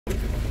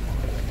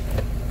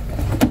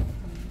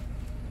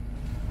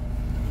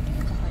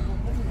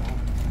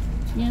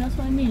Yeah, that's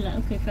what I mean. Like,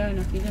 okay, fair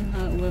enough. You don't know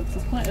how it works.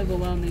 It's quite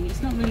overwhelming.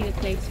 It's not really a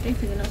place.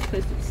 Basically, they're not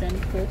supposed to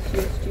send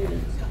first-year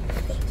students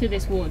to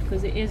this ward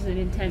because it is an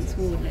intense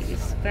ward. Like,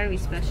 it's very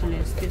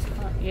specialist. This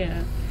part,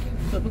 yeah.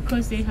 But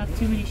because they have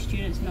too many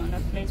students, not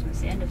enough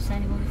placements, they end up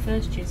sending all the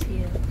first years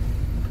here,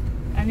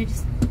 and they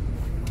just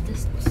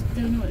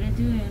don't know what they're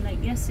doing.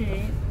 Like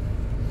yesterday,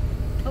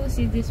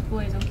 obviously this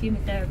boy is on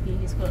chemotherapy.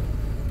 He's got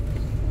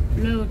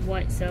low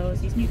white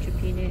cells. He's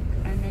neutropenic,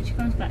 and then she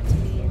comes back to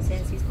me and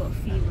says he's got a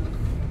fever.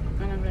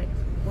 And I'm like,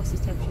 what's his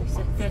temperature? She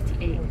said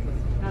 38.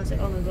 And I was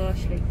like, oh my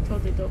gosh, like,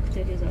 told the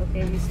doctor, he was like,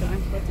 okay, I need to start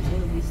antibiotics,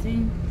 all of these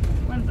things.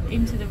 Went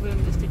into the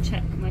room just to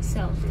check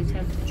myself, the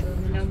temperature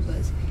and the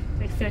numbers,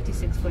 like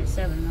 36.7.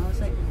 And I was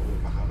like,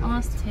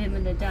 asked him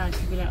and the dad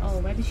to be like, oh,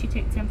 where did she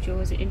take temperature?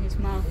 Was it in his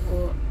mouth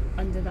or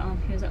under the arm?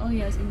 He was like, oh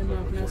yeah, it's in the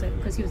mouth. And I was like,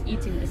 because he was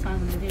eating at the time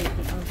when I did it.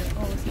 But I was like,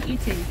 oh, was he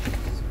eating?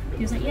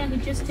 He was like, yeah,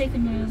 he'd just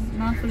taken a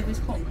mouthful of his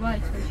hot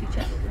rice when she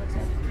checked. I was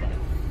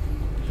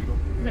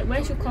like,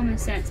 where's your common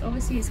sense?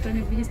 Obviously, it's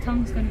gonna be, his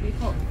tongue's gonna be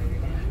hot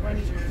when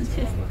he's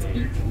just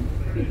eating.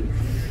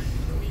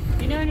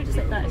 You know, and it's just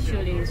like that.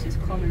 Surely it's just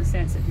common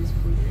sense at this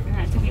point. And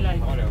I had to be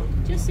like,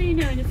 just so you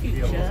know, in the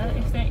future,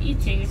 if they're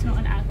eating, it's not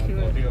an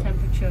accurate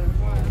temperature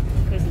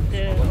because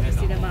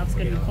obviously their mouth's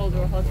gonna be colder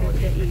or hotter if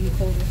they're eating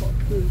cold or hot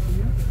food.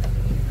 You know?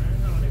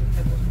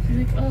 She's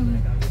like, oh,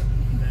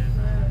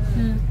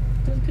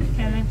 couldn't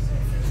care less.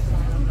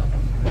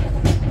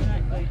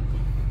 Like, wait.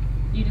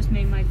 You just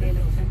made my day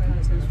like 10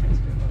 times so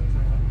stressful.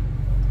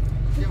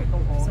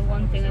 So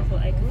one thing I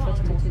thought I could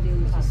trust her to do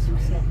was just some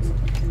simple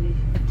observation.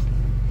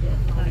 Yeah,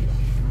 nice.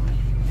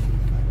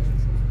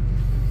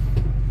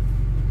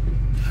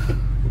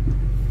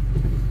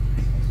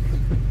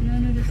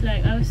 No, just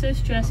like, I was so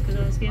stressed because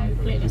I was getting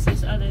platelets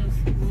this others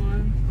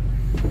one.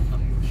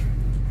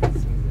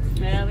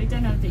 Yeah, we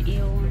don't have the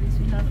ear ones,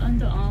 we have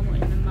underarm or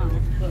in the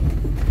mouth, but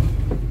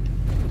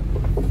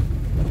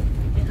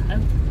yeah,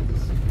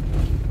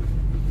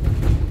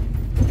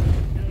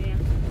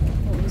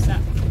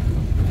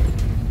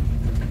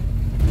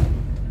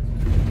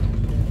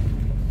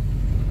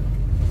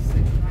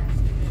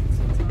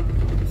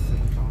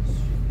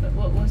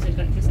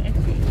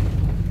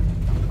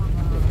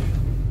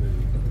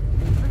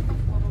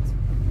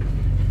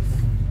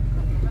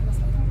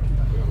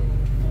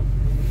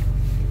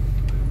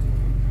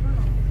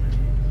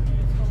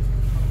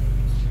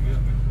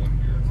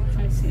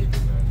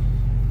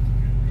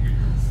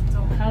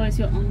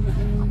 your arm at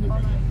the moment?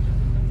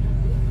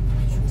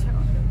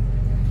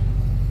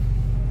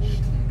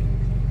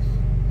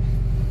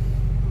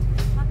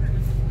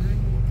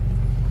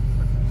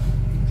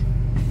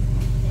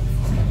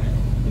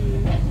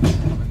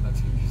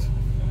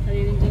 Are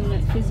you even doing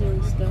like physio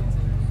and stuff?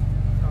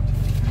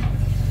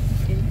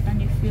 Okay,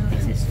 and you feel,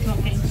 is it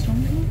strong, getting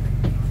stronger?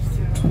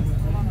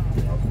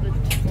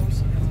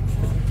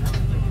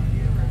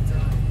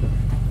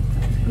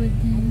 Good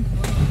then.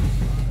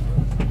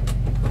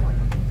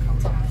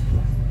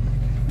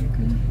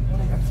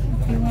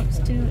 He wants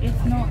to,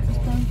 if not, he's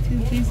probably too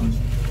busy.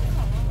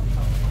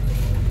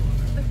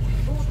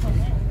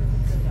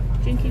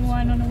 Drinking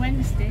wine on a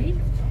Wednesday?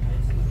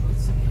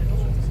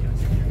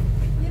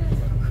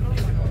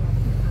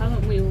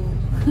 Haven't we all?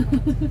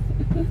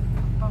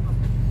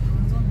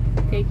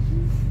 Okay,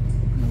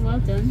 well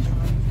done.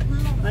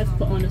 I've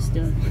put on a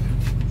stunt.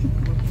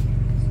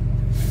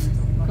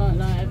 Can't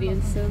lie, I've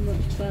eaten so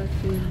much bad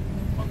food.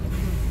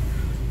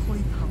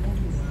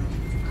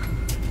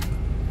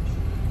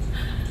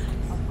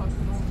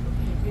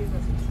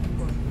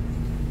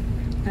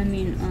 I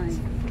mean,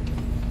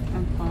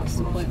 I'm past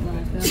the point where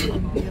I feel like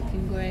I'm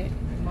looking great.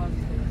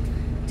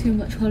 Too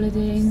much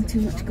holidaying,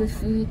 too much good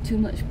food, too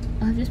much.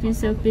 I've just been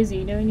so busy,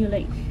 you know, and you're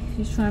like,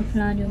 you just try and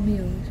plan your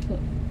meals, but.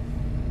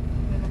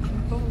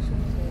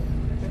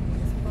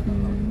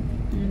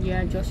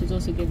 Yeah, Josh is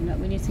also giving up.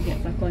 We need to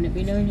get back on it.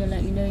 But you know, when you're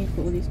like, you know, you've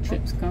got all these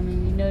trips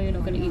coming, you know, you're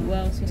not going to eat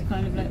well, so it's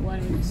kind of like, why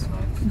don't we just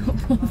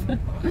not bother?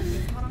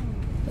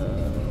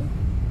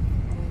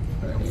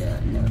 But yeah,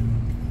 no.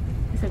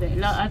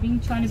 Like, I've been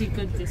trying to be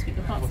good this week,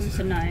 apart from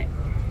tonight.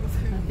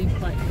 I've been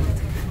quite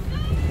good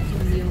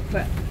doing meal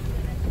prep.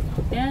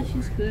 Yeah,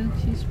 she's good.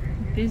 She's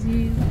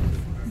busy.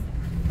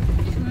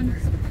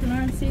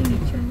 Trying to see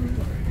each other.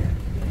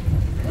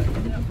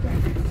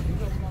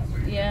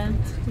 Yeah,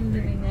 still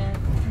living there.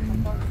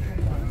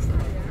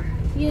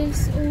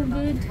 Yes, all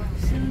good.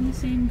 Still in the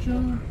same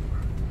job.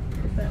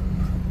 But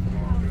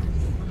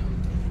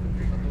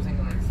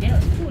yeah,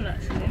 it's cool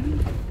actually.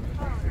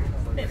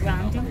 A bit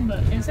random, but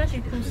it's actually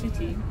a cool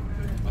city.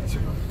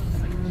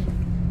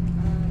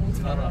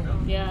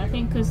 Yeah, I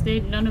think because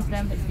none of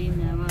them had been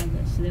there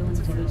either, so they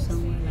wanted to go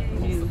somewhere like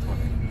new.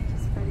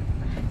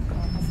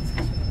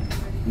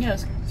 Yeah,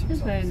 it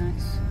was very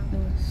nice. It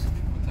was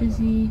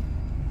busy,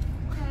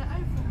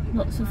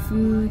 lots of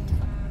food.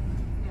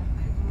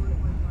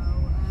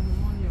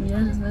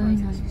 Yeah, it was very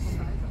nice.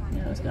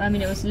 Yeah, it was good. I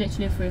mean, it was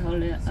literally a free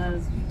holiday. I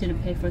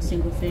didn't pay for a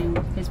single thing.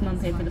 His mum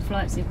paid for the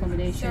flights, the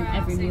accommodation,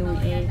 every meal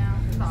we ate.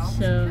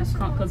 So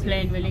can't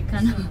complain really,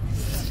 can I?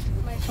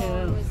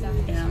 So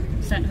yeah,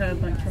 sent her a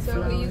bunch of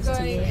flowers.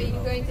 Are you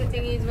going to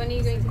thingies? When are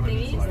you going to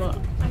thingies? What?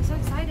 I'm so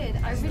excited.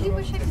 I really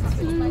wish I could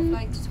switch my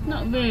flight to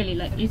tomorrow. Not really.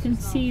 Like you can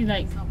see,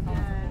 like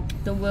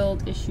the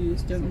world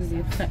issues don't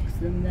really affect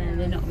them there.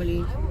 They're not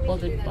really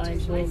bothered by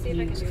world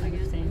news kind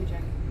of thing.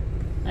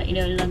 Like, you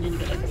know, in London you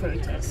get like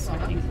protests. I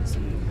think there's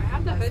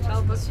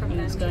some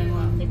things going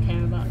on they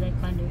care about. They're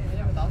kind of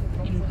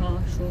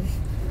impartial.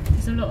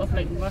 There's a lot of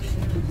like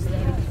Russians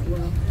there as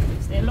well.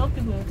 There are a lot of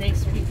people, they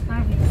speak,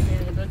 apparently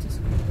they go to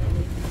school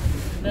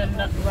there, they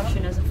learn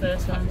Russian as a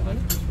first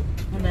language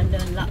and then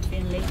learn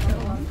Latvian later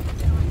on.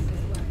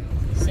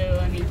 So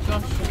I mean,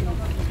 Josh and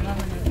Mum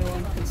and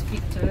everyone can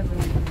speak to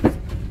everyone.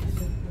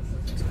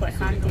 It's quite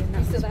handy in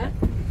that respect.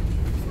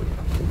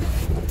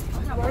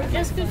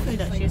 Yeah, it's good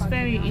food actually. It's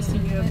very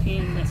Eastern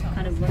European, that's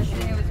kind of Russian.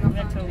 We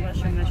went to a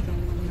Russian restaurant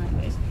one night,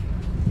 but it's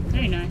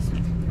very nice.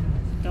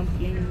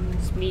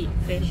 Dumplings, meat,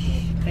 fish,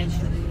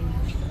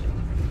 vegetables.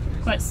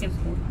 Quite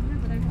simple.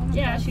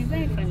 Yeah, actually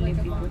very friendly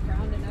people.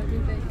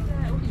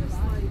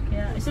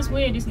 Yeah, it's just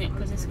weird, isn't it?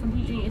 Because it's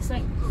completely, it's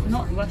like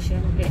not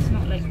Russian, but it's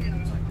not like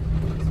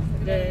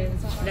the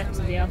letters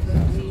of the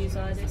alphabet we use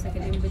either. It's like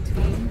an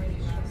in-between.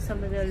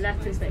 Some of the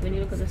letters, like when you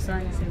look at the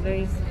signs, they're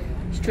very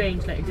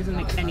strange, like it doesn't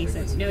make any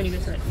sense. You know when you go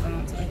to like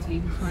France or Italy,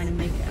 you can kind of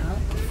make it out.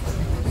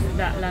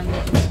 That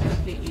language is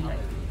completely like,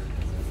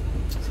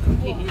 it's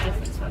completely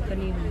different, so I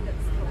couldn't even,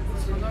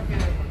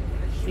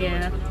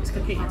 yeah, it's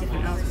completely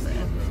different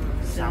alphabet.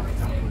 So, I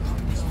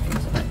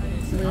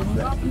don't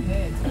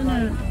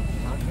know.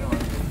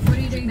 What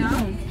are you doing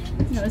now?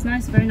 No, it was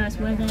nice, very nice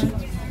weather,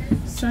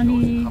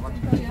 sunny,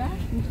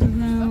 walked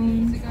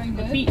around.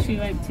 The beach we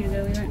went to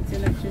though, we went to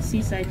like the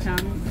seaside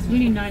town. It's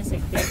really nice,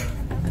 like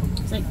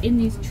it's like in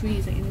these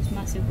trees, like in this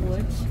massive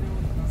woods.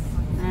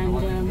 And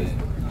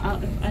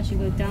as you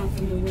go down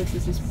from the woods,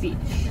 there's this beach.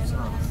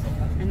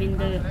 I mean,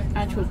 the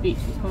actual beach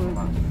was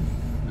horrible.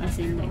 I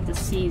think like the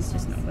sea is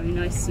just not very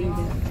nice sea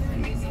there.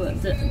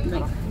 But the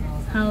like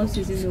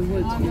houses in the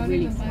woods were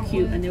really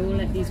cute, and they're all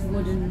like these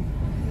wooden.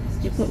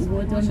 They put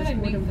wood on, these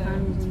wooden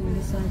panels on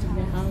the sides of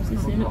their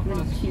houses. They look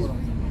really cute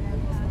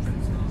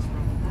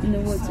in the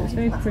woods. So it's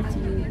very pretty,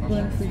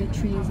 going through the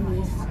trees and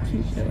these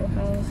cute little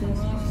houses.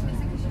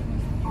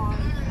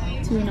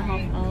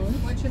 2.5 hours.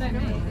 What should I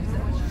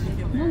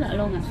make? Not that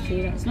long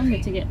actually. That's longer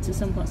to get to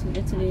some parts of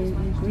Italy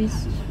and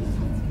Greece.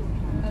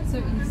 That's so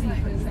easy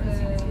because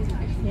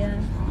yeah,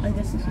 I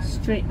guess it's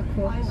just straight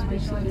across,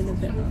 basically a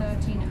bit.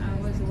 13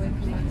 hours away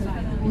from my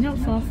flight. You're not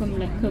far from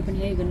like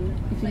Copenhagen.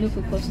 If you look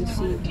across the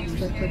sea, it's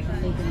where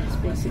Copenhagen is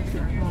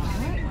basically.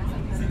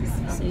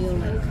 So you're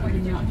like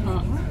in that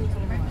part.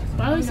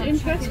 But I was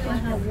impressed by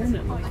how warm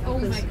it was. Oh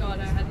my god,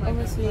 I had like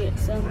obviously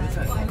it's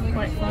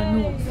quite far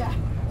north.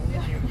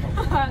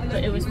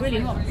 But it was really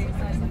hot.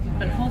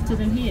 Like hotter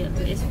than here,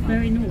 but it's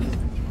very north.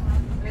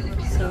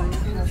 So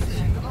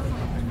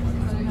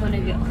I'm gonna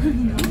get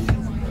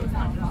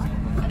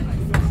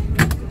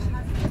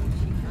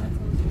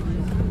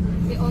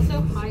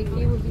also high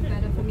key would be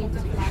better for me to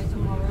fly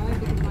tomorrow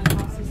because my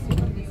boss is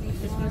super busy.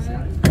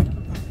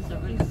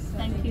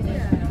 Thank you.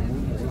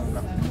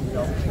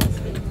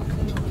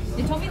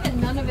 They told me that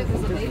none of it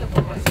was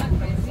available. Is that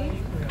crazy?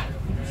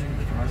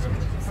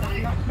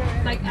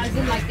 Like as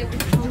in like it was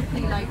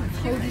totally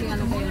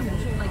unavailable.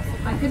 Like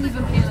I couldn't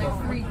even pay like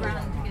 $3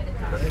 grand to get it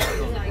done.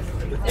 Like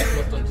there was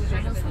no available.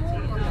 And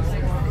I was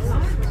like,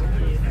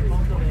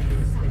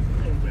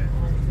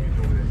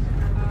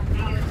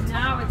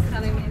 now it's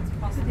telling me it's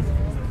possible.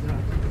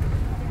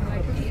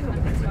 Like $800.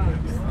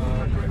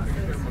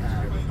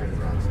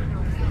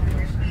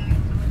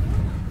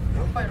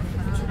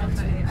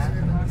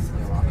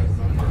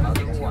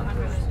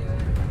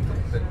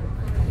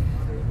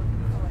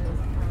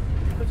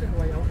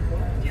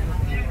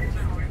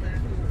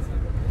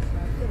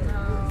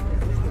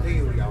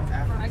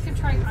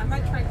 I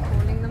might try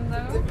calling them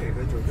though. You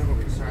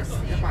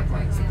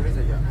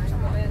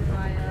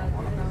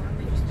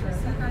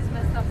guys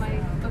messed up my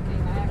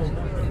booking. I actually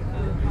booked it.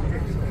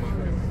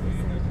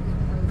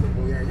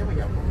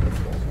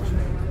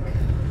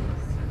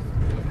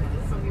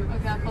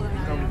 Okay, I'll call them now.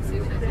 Yeah, see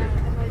if they can.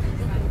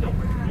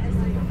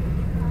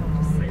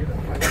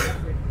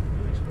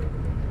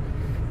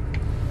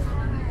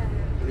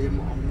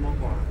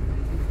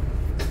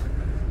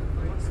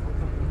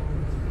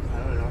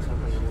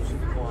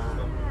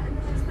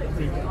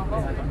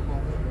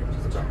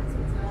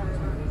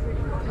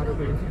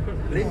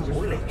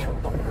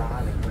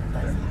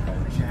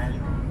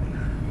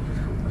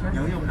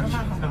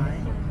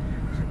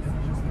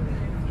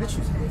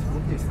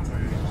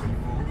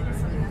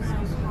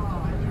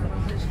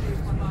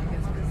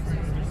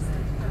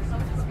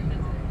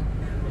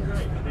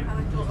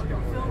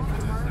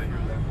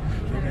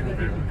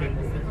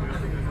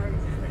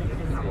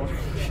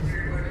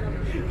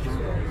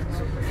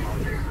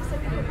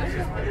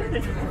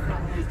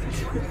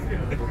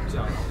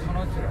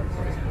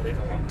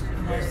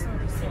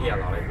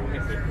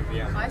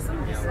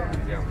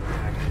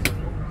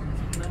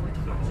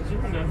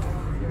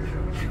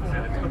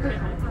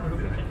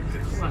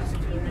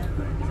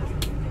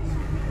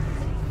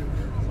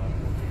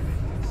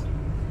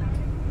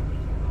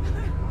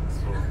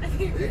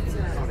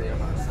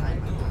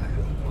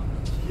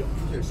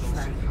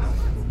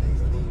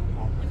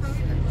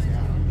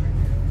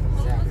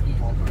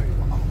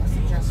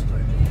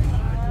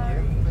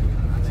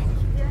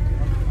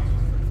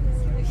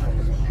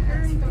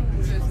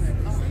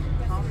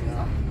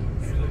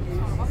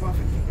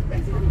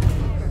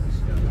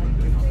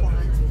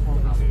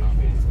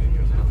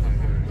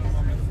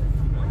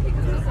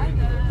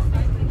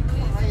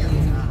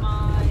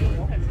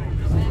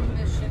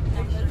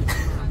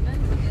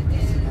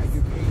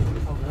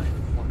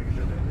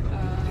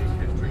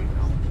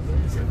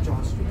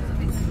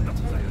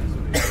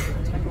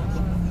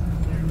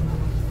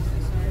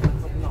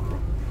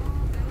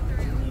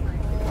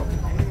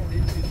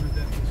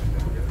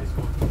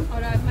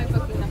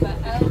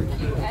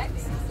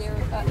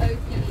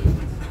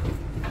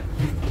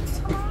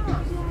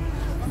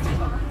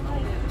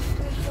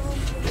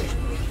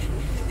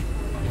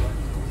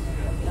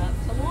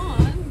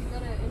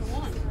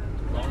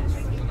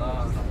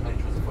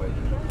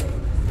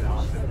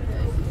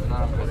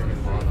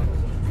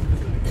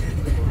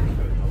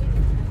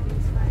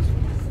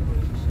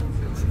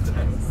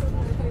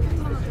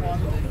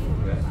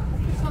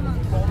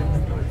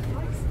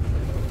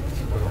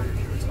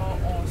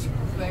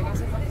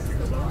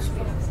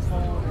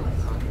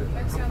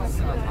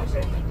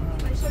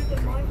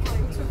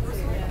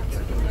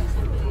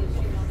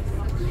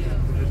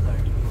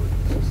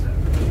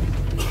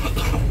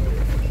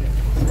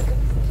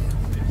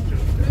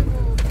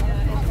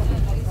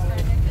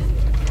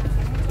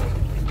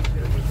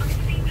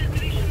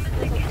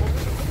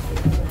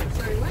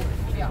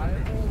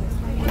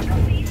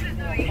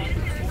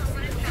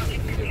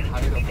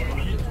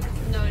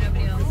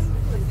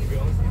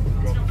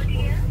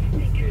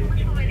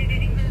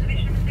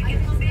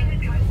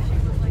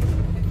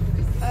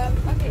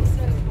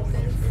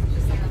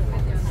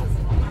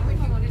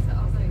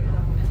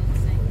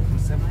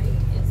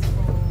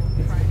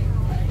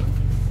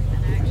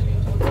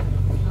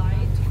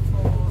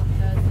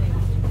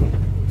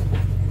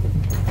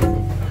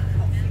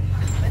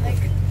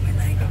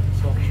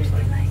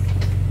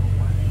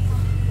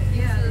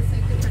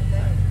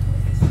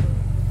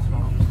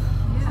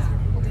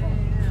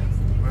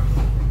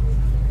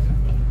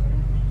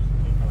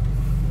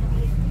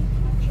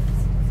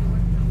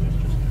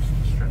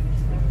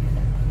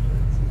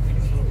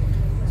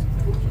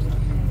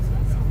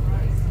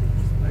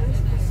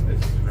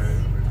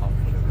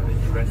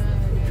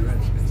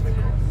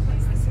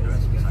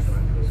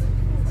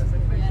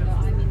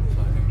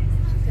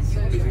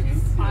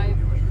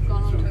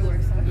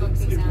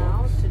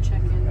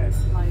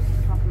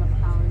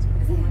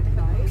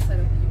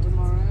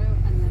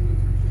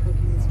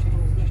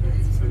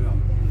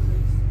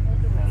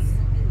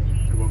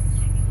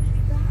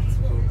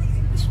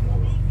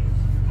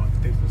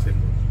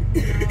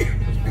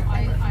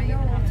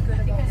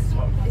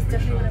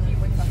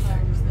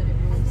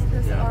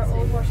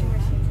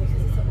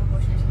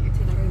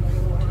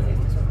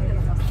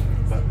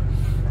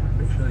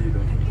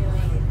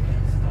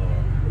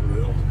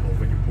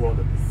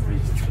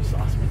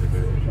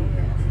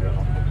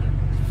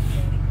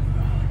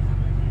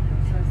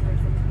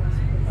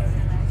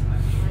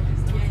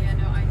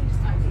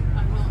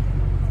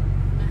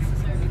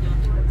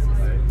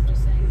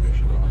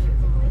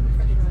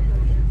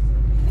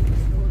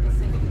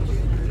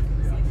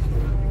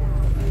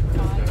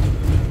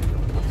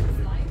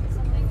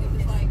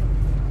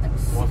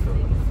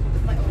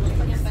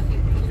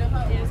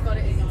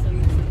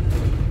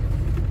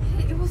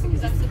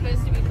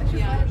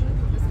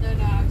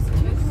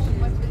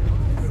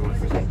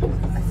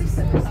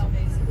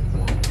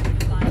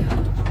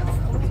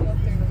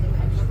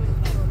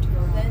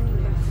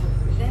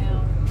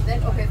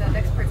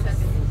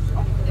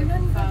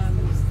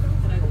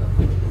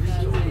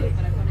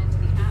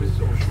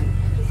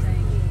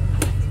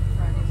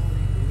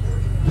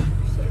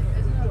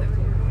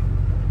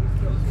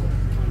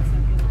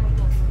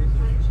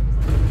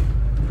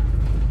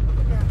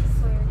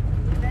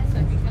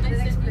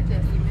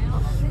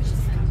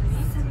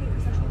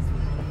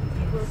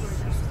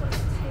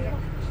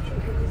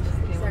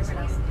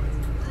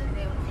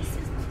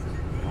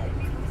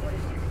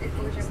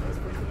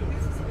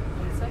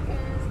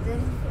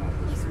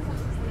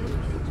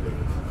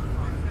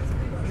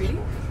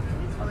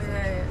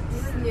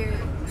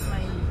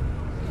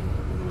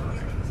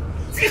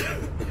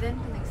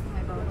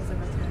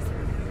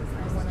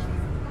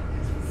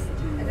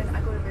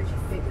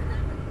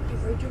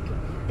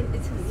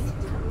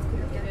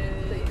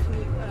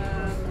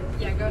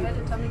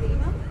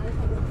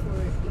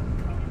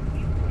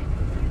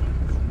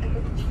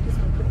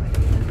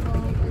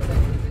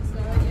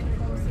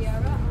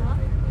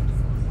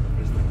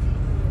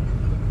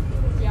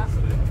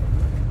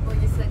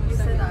 You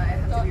said that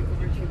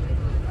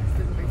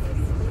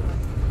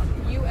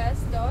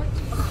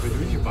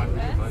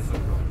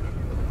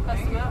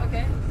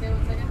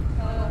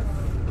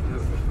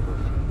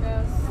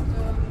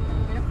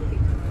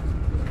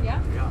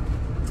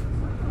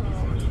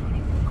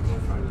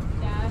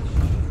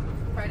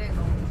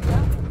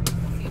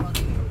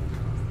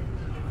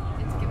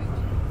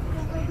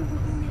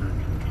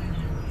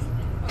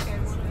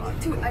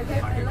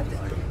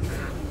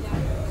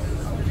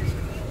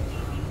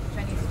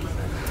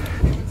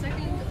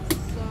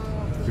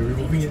You're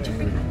moving it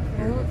anyway.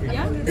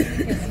 Yeah?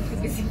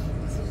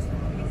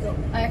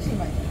 I actually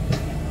might.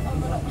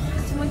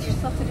 So much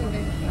stuff to do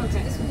today.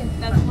 Okay. This weekend.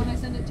 That's the one I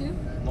send it to?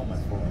 Not my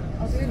fault.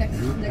 I'll do it next.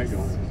 You pick your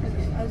own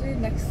weekend. I'll do it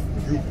next.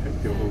 You pick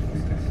your own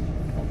weekend.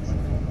 Not my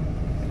fault.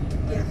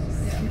 Yeah,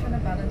 I'm trying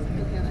to balance it.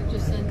 Yeah, I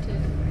just sent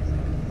it.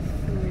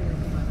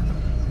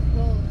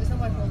 Well, it's not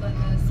my fault that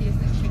CS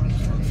is checking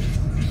it.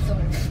 So,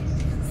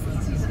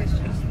 it's history.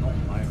 It's not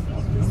my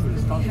fault. Remember,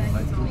 it started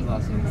like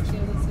last semester.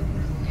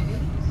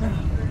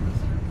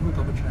 We'll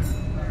double check.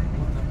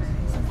 What time is it?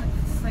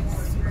 It's like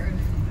super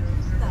early.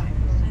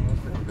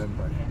 What's the event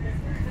by?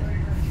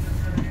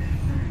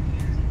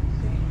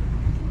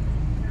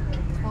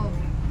 12.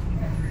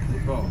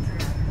 12.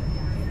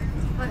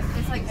 But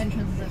it's like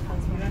entrances at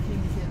 12, so we're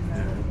actually museum.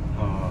 Yeah.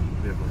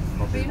 Yeah,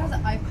 But you know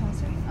the IVE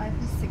concert? IVE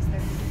is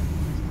 6:30.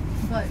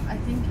 But I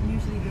think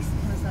usually this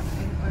kind of stuff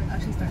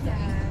actually starts at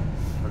 8.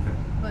 Okay.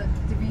 But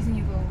the reason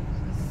you go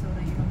is so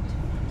that you don't.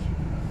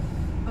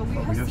 But we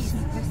have seats.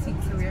 There's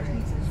seats, so we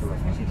actually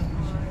don't.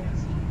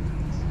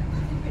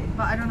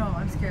 But I don't know.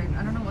 I'm scared.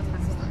 I don't know what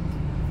time to start.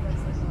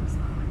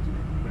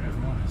 But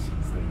everyone has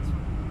seats there.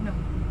 No.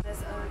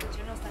 There's the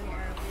general standing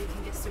area where you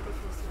can get super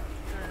close to the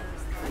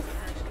stars and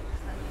actually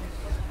stand in the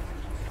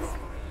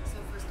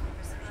So first come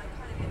first serve.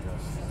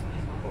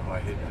 Oh, I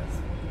hate that.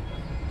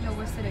 No,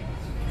 we're sitting.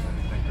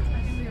 Thank you.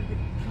 I think we are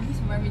good. Can you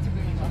just remind me to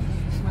bring my glasses?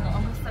 Oh my god,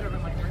 I'm gonna set a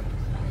reminder.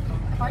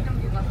 If I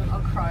don't get glasses,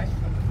 I'll cry.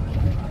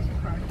 I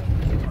should cry.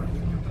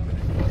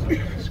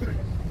 It's great.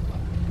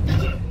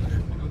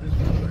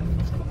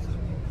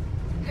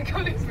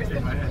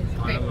 In my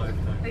entire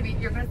lifetime. Maybe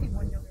you're gonna see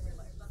one young in your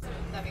life.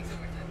 That makes it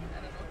worth it. I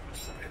don't know.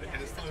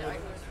 And it's Such not an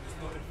icon.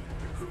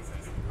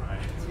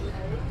 right.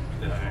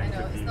 I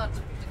know, it's not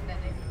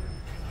depending.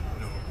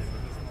 No,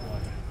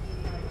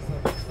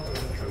 it's not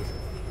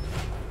intrusive.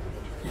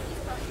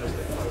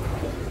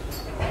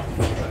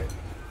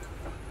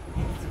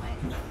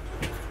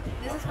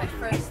 This is my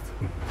first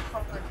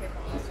popular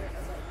K-pop concert.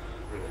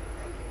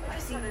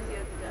 I've seen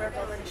Red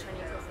Velvet and Shiny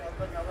before,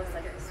 but that was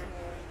like a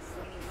small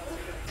swinging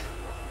concert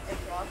in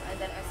Prague, and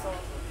then I saw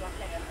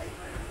Buckingham at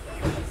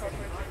like a proper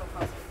K-pop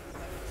concert.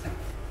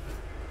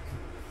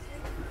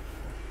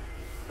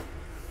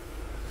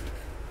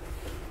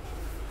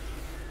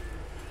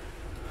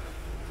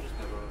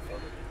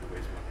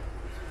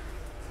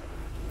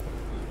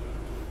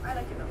 I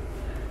like it though. I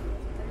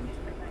think it's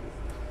quite nice.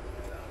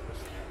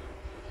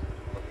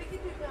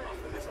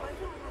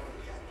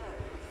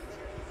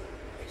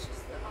 It's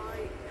just that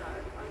I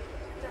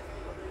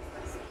definitely got those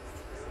lessons.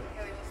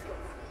 Yeah, we just got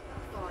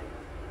 5.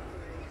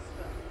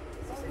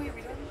 Oh, wait,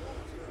 we don't.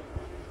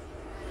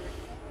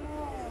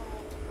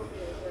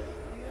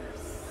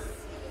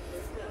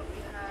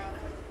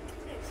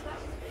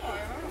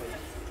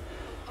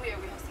 Oh, yeah,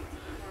 we have 6.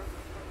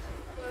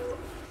 Oh,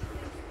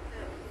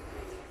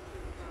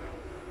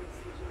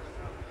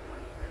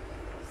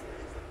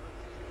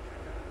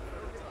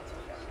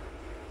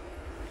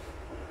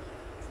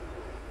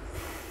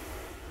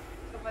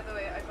 by the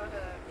way, I got a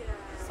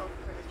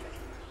self-credit check.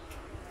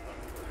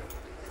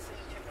 This is a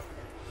check of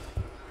it.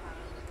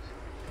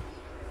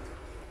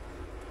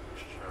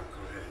 Sure,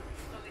 go ahead.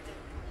 No, they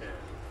didn't. Yeah.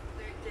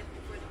 They did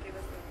before they gave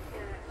us the.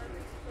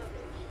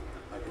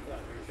 I did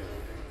that. Okay.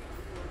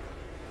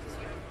 Because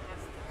you don't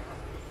have to.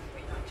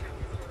 Wait, not check.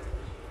 You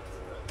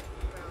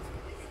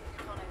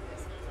can't like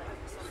this. It's like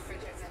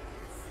self-credit check.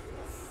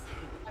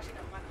 Actually,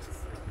 no, mine was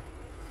just.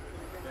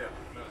 Yeah,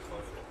 no, it's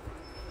not.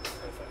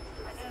 Perfect.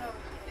 I don't know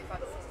if I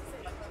was supposed to say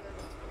like that.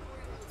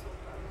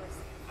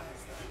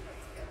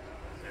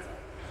 Yeah.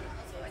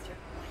 So I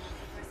checked mine.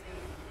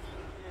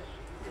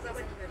 Because I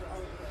went to go to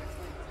all of the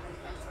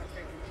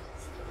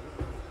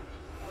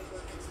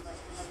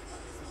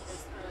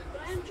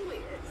but I enjoy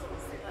it. It's not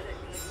so I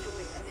don't really enjoy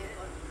it. And then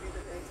I through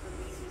the days when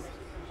we use it,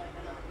 we can find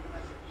another one. I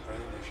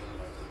think they should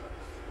like it.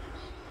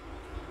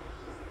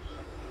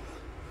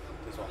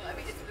 This one. I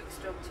mean, it's Luke's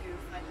job to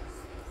find us.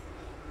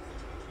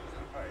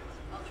 Alright.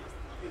 I'll trust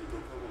him. Yeah, go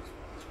Cobbles.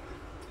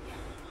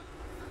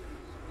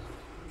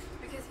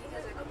 Because he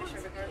has a commission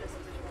regardless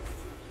of the job.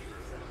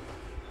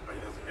 But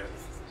he doesn't get it.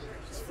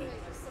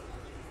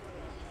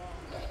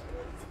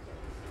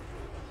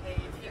 Hey,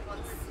 if he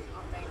wants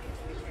our bank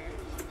to be fair,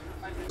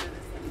 I'm going to do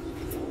this thing.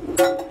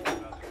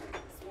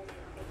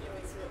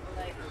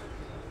 Like,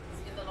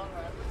 in the long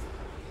run,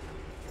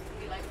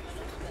 we like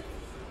money, but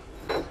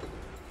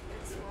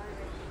it's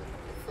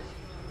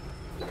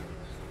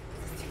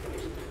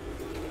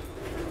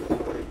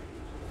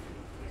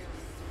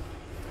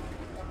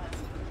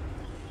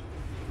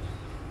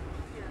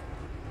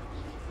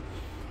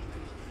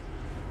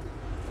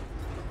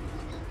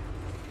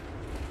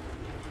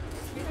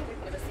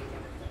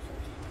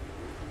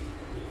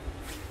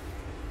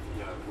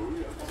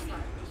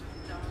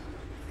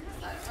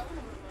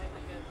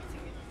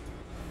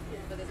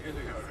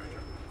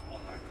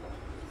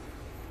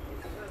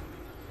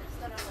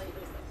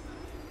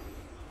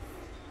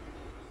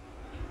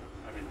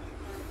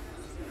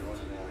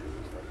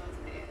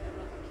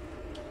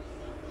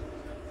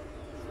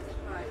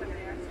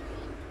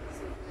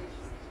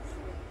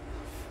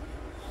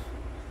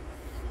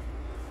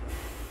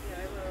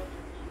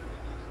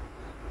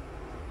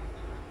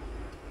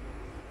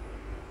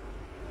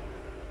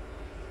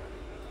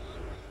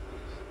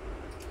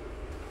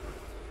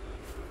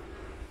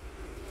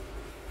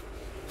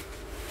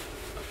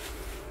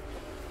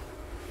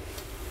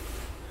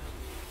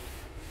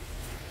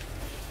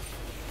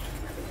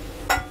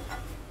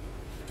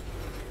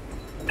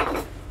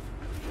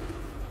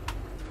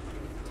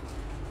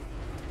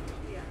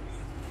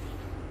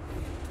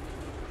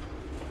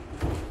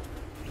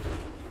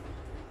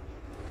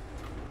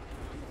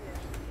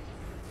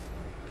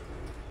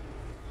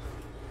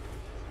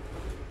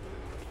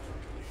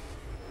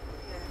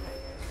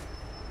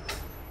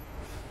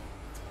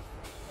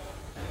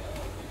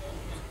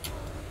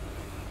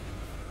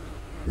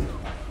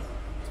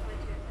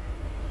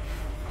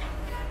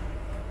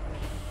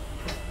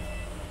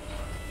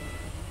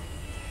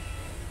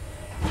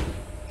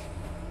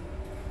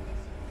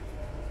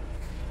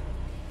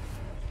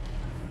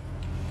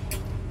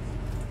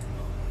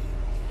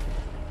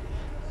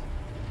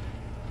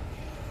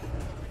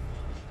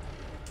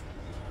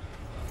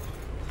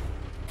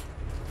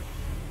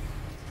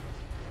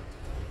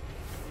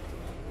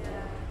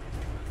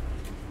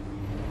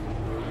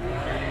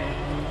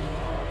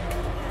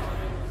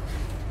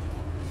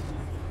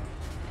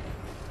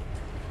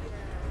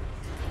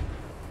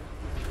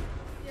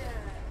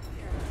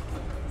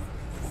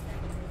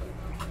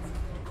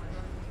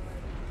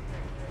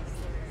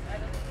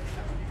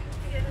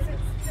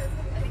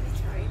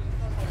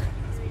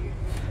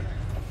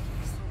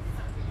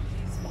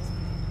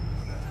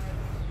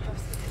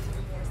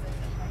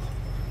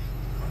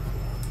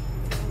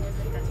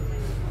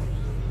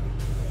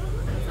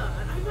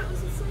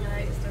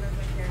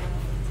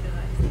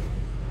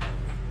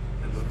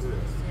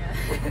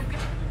I'm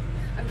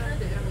trying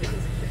to do it.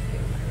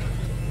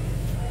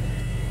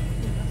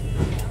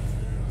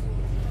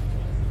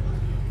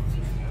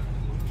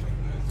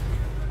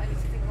 I need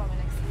to think about my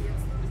next year.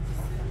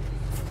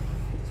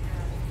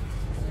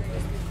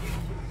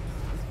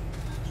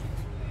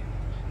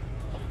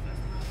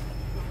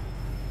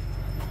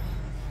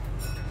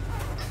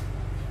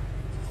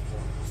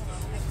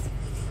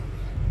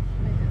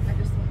 I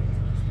just want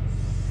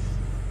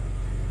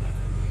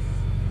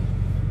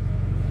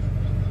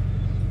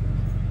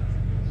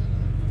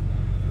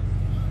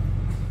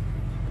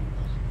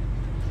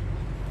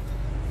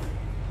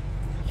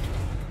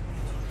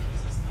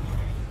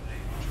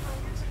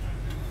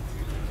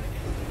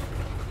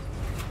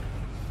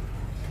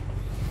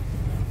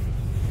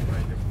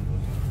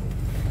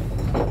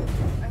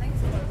I think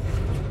it's close.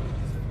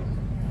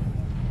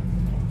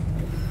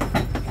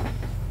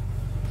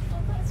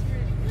 Oh, that's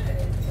really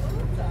good.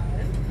 Well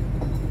done.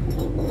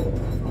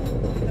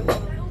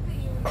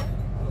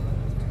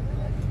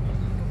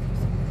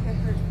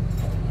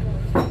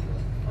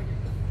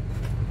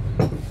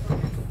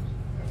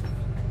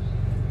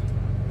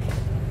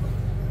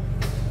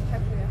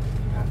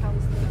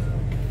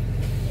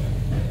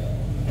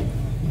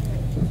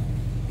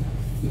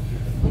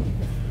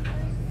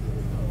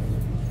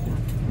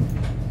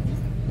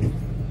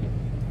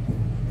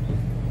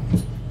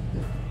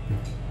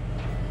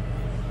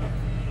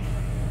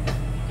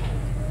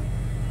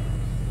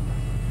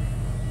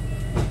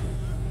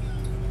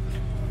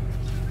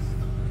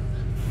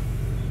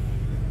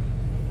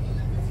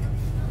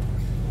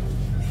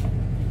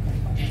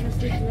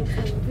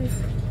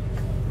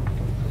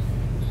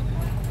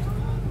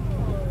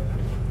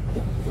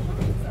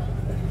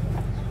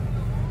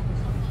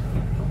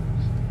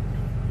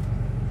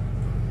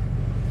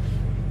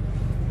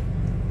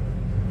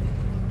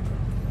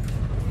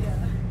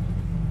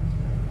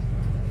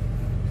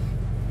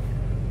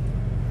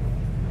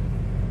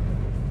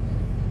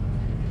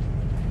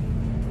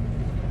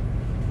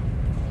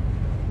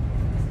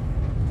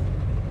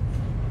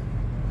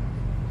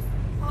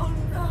 Oh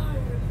no!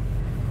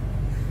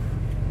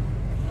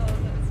 Oh,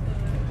 that's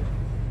good.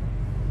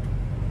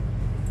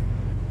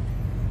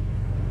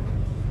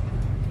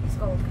 Let's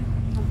go.